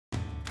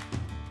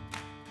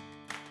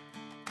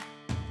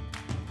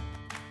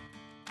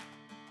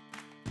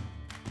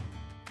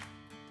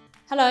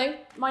Hello,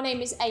 my name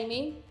is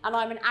Amy and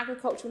I'm an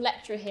agricultural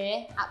lecturer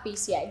here at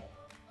BCA.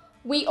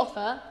 We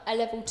offer a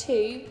level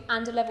 2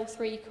 and a level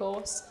 3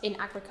 course in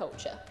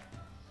agriculture.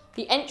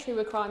 The entry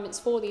requirements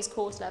for these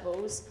course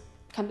levels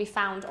can be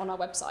found on our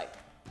website.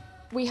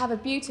 We have a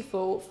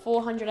beautiful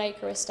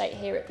 400-acre estate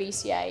here at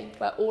BCA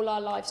where all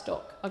our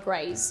livestock are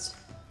grazed.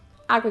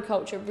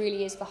 Agriculture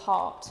really is the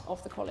heart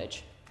of the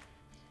college.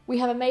 We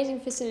have amazing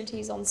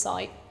facilities on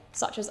site,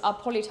 such as our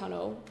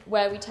polytunnel,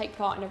 where we take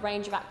part in a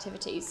range of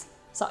activities,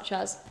 such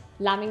as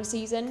lambing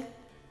season,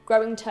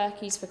 growing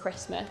turkeys for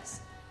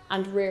Christmas,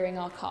 and rearing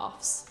our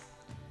calves.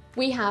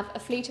 We have a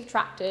fleet of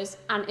tractors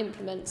and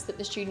implements that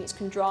the students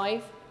can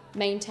drive,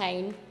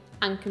 maintain,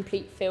 and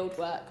complete field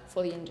work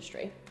for the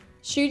industry.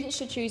 Students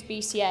should choose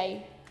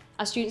BCA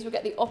as students will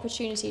get the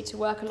opportunity to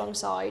work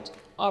alongside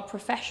our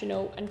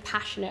professional and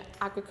passionate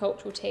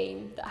agricultural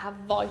team that have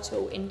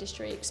vital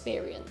industry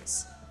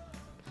experience.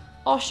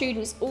 Our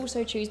students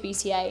also choose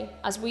BCA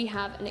as we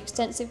have an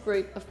extensive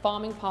group of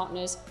farming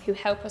partners who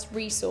help us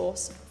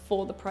resource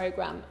for the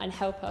programme and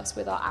help us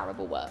with our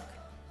arable work.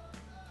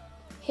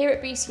 Here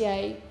at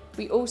BCA,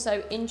 we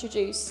also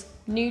introduce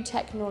new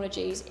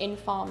technologies in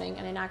farming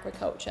and in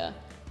agriculture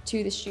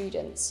to the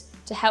students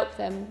to help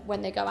them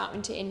when they go out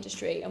into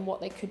industry and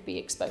what they could be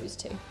exposed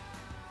to.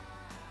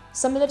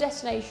 Some of the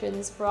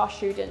destinations for our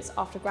students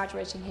after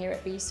graduating here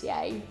at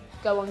BCA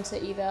go on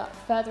to either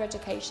further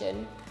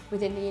education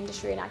within the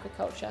industry and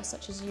agriculture,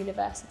 such as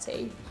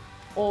university,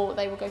 or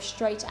they will go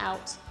straight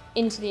out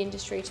into the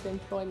industry to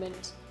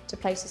employment to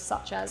places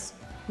such as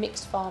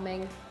mixed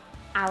farming,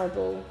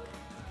 arable,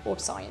 or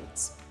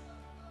science.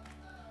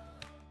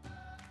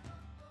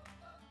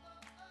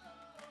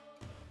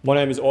 My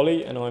name is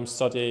Ollie and I'm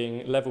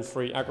studying Level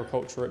 3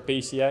 Agriculture at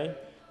BCA,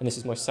 and this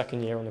is my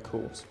second year on the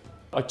course.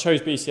 I chose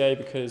BCA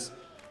because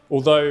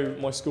although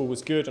my school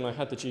was good and I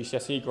had the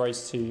GCSE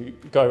grades to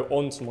go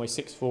on to my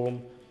sixth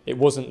form, it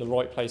wasn't the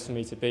right place for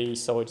me to be,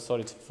 so I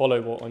decided to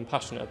follow what I'm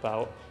passionate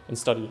about and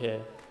study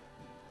here.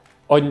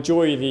 I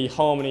enjoy the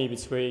harmony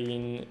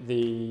between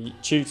the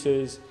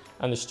tutors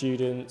and the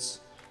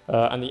students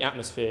and the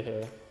atmosphere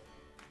here.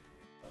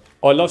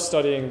 I love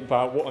studying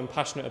about what I'm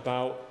passionate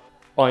about.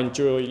 I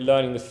enjoy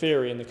learning the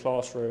theory in the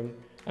classroom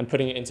and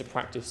putting it into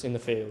practice in the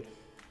field.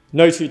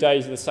 No 2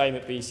 days are the same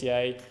at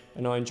BCA,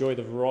 and I enjoy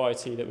the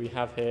variety that we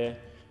have here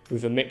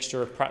with a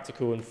mixture of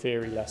practical and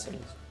theory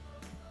lessons.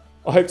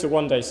 I hope to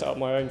one day set up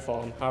my own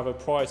farm, however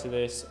prior to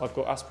this I've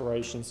got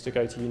aspirations to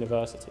go to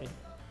university.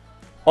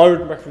 I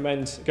would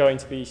recommend going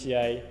to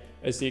BCA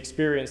as the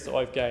experience that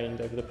I've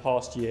gained over the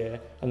past year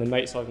and the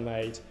mates I've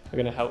made are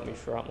going to help me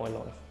throughout my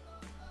life.